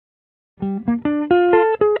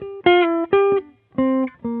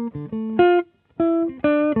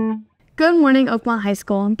morning, Oakmont High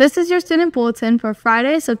School. This is your student bulletin for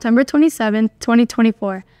Friday, September 27th,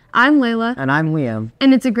 2024. I'm Layla. And I'm Liam.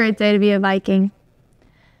 And it's a great day to be a Viking.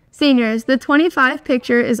 Seniors, the 25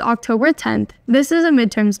 picture is October 10th. This is a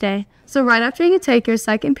midterms day. So right after you take your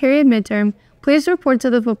second period midterm, please report to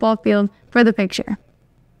the football field for the picture.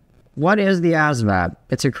 What is the ASVAB?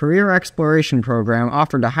 It's a career exploration program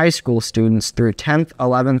offered to high school students through 10th,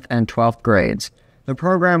 11th, and 12th grades. The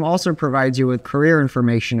program also provides you with career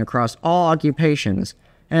information across all occupations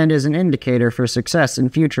and is an indicator for success in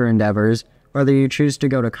future endeavors, whether you choose to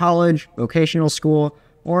go to college, vocational school,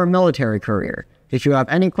 or a military career. If you have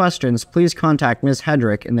any questions, please contact Ms.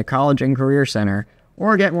 Hedrick in the College and Career Center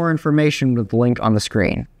or get more information with the link on the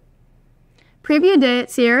screen. Preview day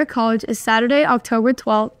at Sierra College is Saturday, October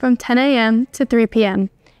 12th from 10 a.m. to 3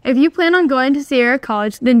 p.m. If you plan on going to Sierra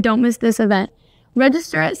College, then don't miss this event.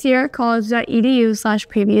 Register at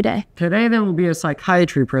sierracollege.edu/preview day. Today there will be a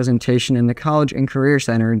psychiatry presentation in the College and Career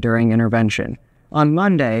Center during intervention. On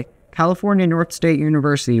Monday, California North State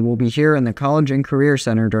University will be here in the College and Career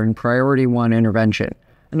Center during Priority 1 intervention.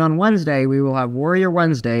 And on Wednesday, we will have Warrior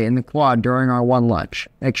Wednesday in the quad during our 1 lunch.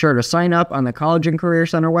 Make sure to sign up on the College and Career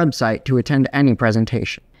Center website to attend any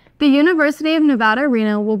presentation. The University of Nevada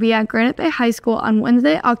Reno will be at Granite Bay High School on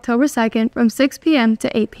Wednesday, October 2nd from 6 p.m.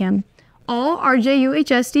 to 8 p.m. All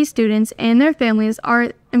RJUHSD students and their families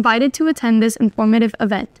are invited to attend this informative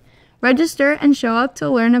event. Register and show up to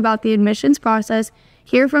learn about the admissions process,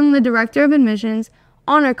 hear from the Director of Admissions,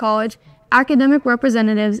 Honor College, academic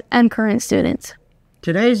representatives, and current students.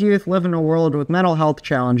 Today's youth live in a world with mental health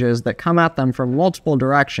challenges that come at them from multiple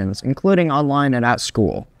directions, including online and at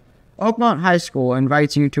school. Oakmont High School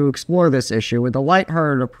invites you to explore this issue with a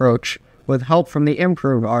lighthearted approach with help from the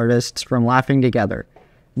improv artists from Laughing Together.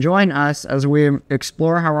 Join us as we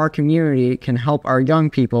explore how our community can help our young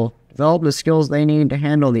people develop the skills they need to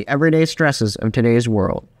handle the everyday stresses of today's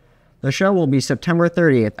world. The show will be September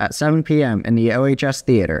 30th at 7 p.m. in the OHS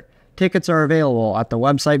Theater. Tickets are available at the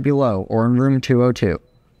website below or in room 202.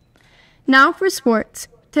 Now for sports.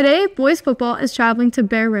 Today, boys football is traveling to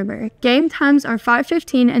Bear River. Game times are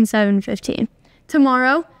 5:15 and 7:15.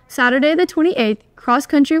 Tomorrow, Saturday the 28th, cross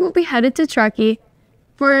country will be headed to Truckee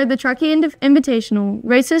for the Truckee Invitational.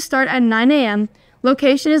 Races start at 9 a.m.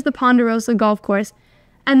 Location is the Ponderosa Golf Course.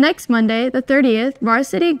 And next Monday, the 30th,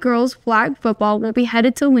 varsity girls flag football will be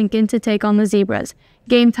headed to Lincoln to take on the Zebras.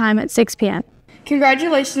 Game time at 6 p.m.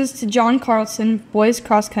 Congratulations to John Carlson, boys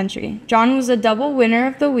cross country. John was a double winner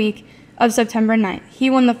of the week of September 9th.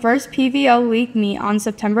 He won the first PVL league meet on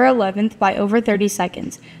September 11th by over 30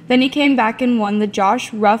 seconds. Then he came back and won the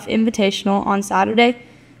Josh Ruff Invitational on Saturday,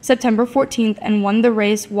 September 14th, and won the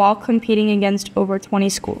race while competing against over 20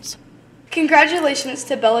 schools. Congratulations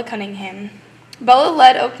to Bella Cunningham. Bella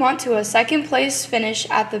led Oakmont to a second-place finish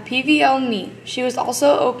at the PVL meet. She was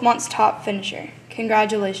also Oakmont's top finisher.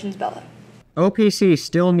 Congratulations, Bella. OPC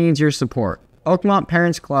still needs your support. Oakmont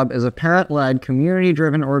Parents Club is a parent-led,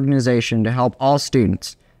 community-driven organization to help all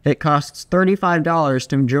students. It costs $35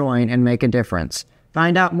 to join and make a difference.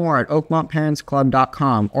 Find out more at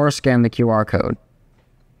oakmontparentsclub.com or scan the QR code.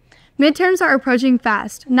 Midterms are approaching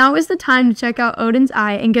fast. Now is the time to check out Odin's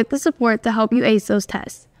Eye and get the support to help you ace those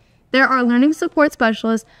tests. There are learning support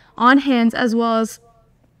specialists on hand as well as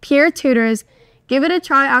peer tutors. Give it a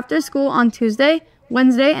try after school on Tuesday,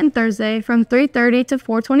 Wednesday, and Thursday from 3:30 to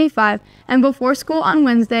 4:25 and before school on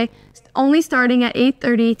Wednesday only starting at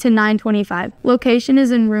 8:30 to 9:25. Location is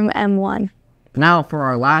in room M1. Now for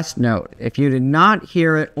our last note. If you did not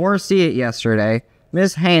hear it or see it yesterday,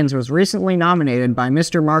 Ms. Haynes was recently nominated by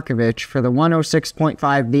Mr. Markovich for the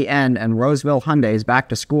 106.5 The End and Roseville Hyundai's Back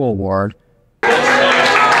to School Award.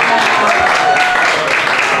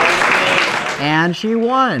 And she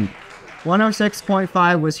won!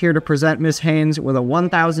 106.5 was here to present Ms. Haynes with a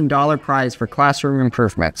 $1,000 prize for classroom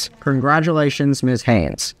improvements. Congratulations, Ms.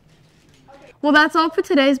 Haynes. Well, that's all for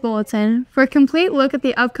today's bulletin. For a complete look at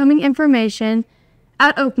the upcoming information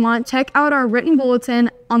at Oakmont, check out our written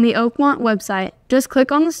bulletin on the Oakmont website. Just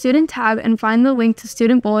click on the Student tab and find the link to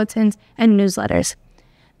student bulletins and newsletters.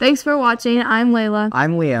 Thanks for watching. I'm Layla.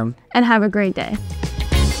 I'm Liam. And have a great day.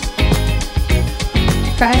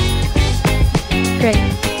 Try it. Great.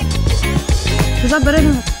 Is that better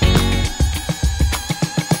than